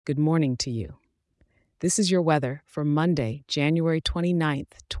Good morning to you. This is your weather for Monday, January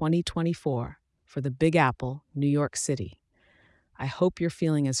 29th, 2024, for the Big Apple, New York City. I hope you're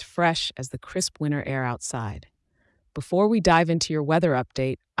feeling as fresh as the crisp winter air outside. Before we dive into your weather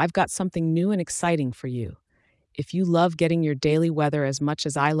update, I've got something new and exciting for you. If you love getting your daily weather as much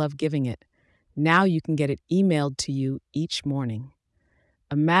as I love giving it, now you can get it emailed to you each morning.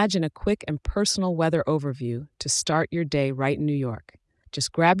 Imagine a quick and personal weather overview to start your day right in New York.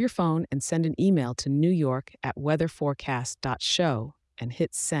 Just grab your phone and send an email to newyork@weatherforecast.show and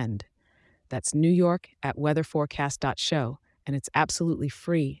hit send. That's newyork@weatherforecast.show, and it's absolutely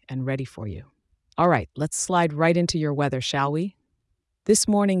free and ready for you. All right, let's slide right into your weather, shall we? This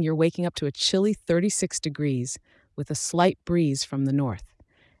morning, you're waking up to a chilly 36 degrees with a slight breeze from the north.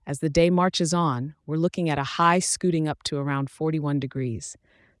 As the day marches on, we're looking at a high scooting up to around 41 degrees.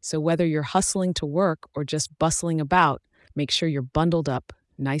 So whether you're hustling to work or just bustling about, make sure you're bundled up,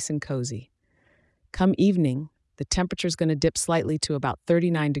 nice and cozy. Come evening, the temperature's going to dip slightly to about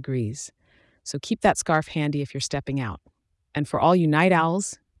 39 degrees. So keep that scarf handy if you're stepping out. And for all you night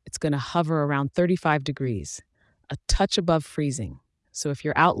owls, it's going to hover around 35 degrees, a touch above freezing. So if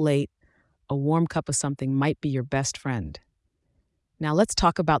you're out late, a warm cup of something might be your best friend. Now let's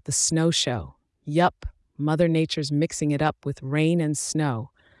talk about the snow show. Yup, Mother Nature's mixing it up with rain and snow,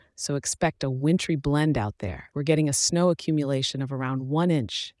 so expect a wintry blend out there. We're getting a snow accumulation of around 1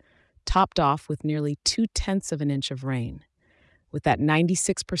 inch, topped off with nearly 2/10 of an inch of rain. With that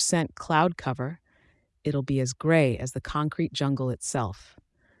 96% cloud cover, it'll be as gray as the concrete jungle itself.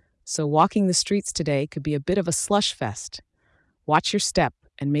 So walking the streets today could be a bit of a slush fest. Watch your step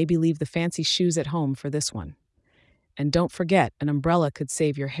and maybe leave the fancy shoes at home for this one. And don't forget, an umbrella could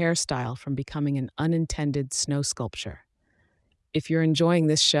save your hairstyle from becoming an unintended snow sculpture. If you're enjoying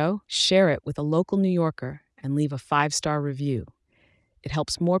this show, share it with a local New Yorker and leave a 5-star review. It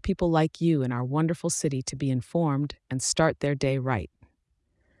helps more people like you in our wonderful city to be informed and start their day right.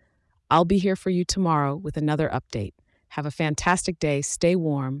 I'll be here for you tomorrow with another update. Have a fantastic day, stay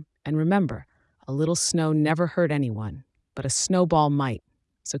warm, and remember, a little snow never hurt anyone, but a snowball might.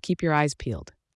 So keep your eyes peeled.